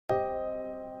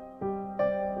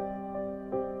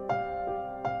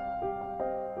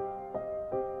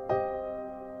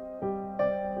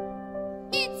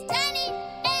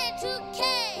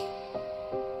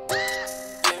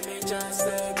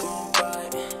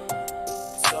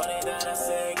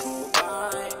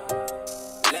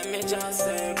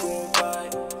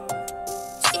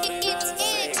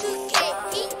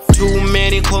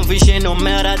a conviction, no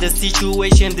matter the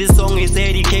situation. This song is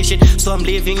dedication, so I'm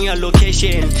leaving your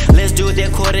location. Let's do the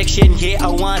correction, yeah, I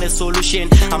want a solution.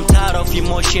 I'm tired of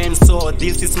emotion, so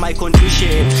this is my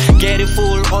conclusion. Get it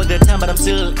full all the time, but I'm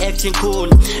still acting cool.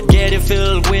 Get it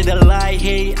filled with a lie,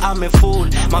 hey, I'm a fool.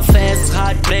 My first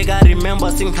heartbreak, I remember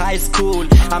in high school.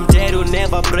 I'm dead to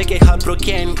never break a heart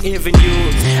broken, even you.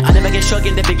 I never get shocked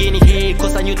in the beginning, hey,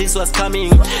 cause I knew this was coming.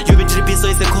 You be trippy, so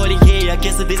it's a calling, hey, I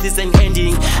guess this is an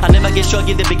ending. I never get shocked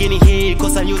in the beginning, hey,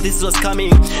 cause I knew this was coming.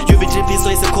 You be trippy, so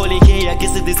it's a calling, hey, I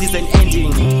guess this is an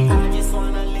ending. I just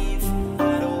wanna leave,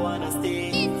 I don't wanna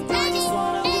stay. I just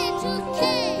wanna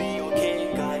be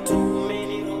okay. Got too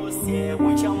many rules, yeah,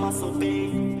 which I must obey.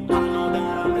 I know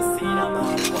that I'm a sinner,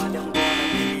 but what I'm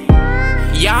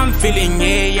gonna be. Yeah, I'm feeling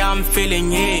it, yeah, I'm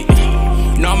feeling it.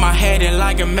 Know my head in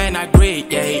like a man, I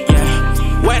great, yeah,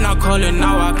 yeah. When I call it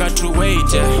now, I got to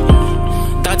wait,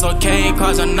 yeah. That's okay,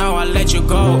 cause I know I'll let you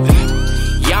go.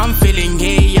 Yeah, I'm feeling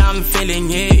it, yeah, I'm feeling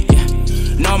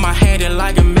it. Know my head in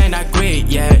like a man, I great,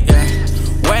 yeah,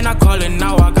 yeah. When I call it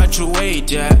now, I got to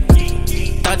wait, yeah.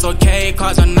 That's okay,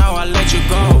 cause I know I'll let you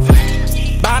go.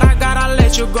 But I gotta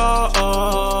let you go.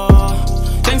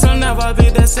 Things will never be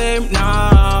the same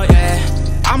now,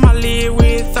 yeah. I'ma live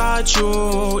without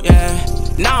you, yeah.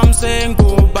 Now I'm saying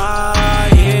goodbye,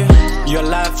 yeah. Your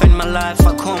life and my life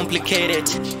are complicated.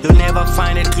 You'll never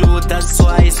find a clue, that's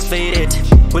why it's faded.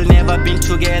 We'll never been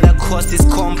together cause it's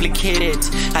complicated.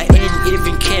 I ain't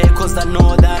even care cause I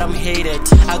know that I'm hated.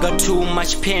 I got too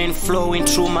much pain flowing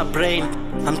through my brain.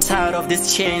 I'm tired of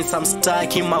these chains, I'm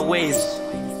stuck in my ways.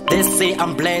 They say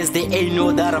I'm blessed, they ain't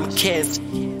know that I'm cursed.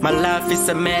 My life is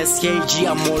a mess, yeah, G,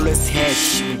 I'm always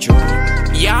hurt.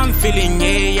 Yeah, I'm feeling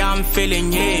it, yeah, I'm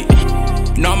feeling it.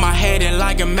 Know my head in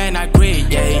like a man, I great,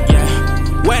 yeah,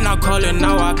 yeah. When I call it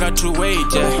now, I got to wait,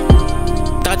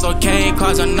 yeah. That's okay,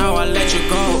 cause I know I'll let you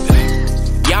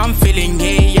go. Yeah, I'm feeling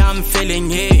it, yeah, I'm feeling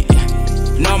it.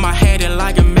 Know my head in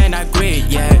like a man, I great,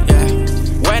 yeah,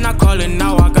 yeah. When I call it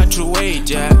now, I got to wait,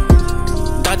 yeah.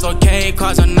 That's okay,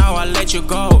 cause I know I'll let you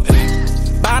go.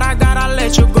 But I gotta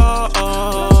let you go.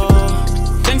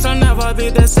 Things will never be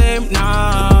the same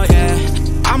now, yeah.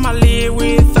 I'ma live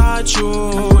without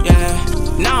you, yeah.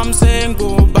 Now I'm saying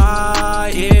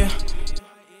goodbye, yeah.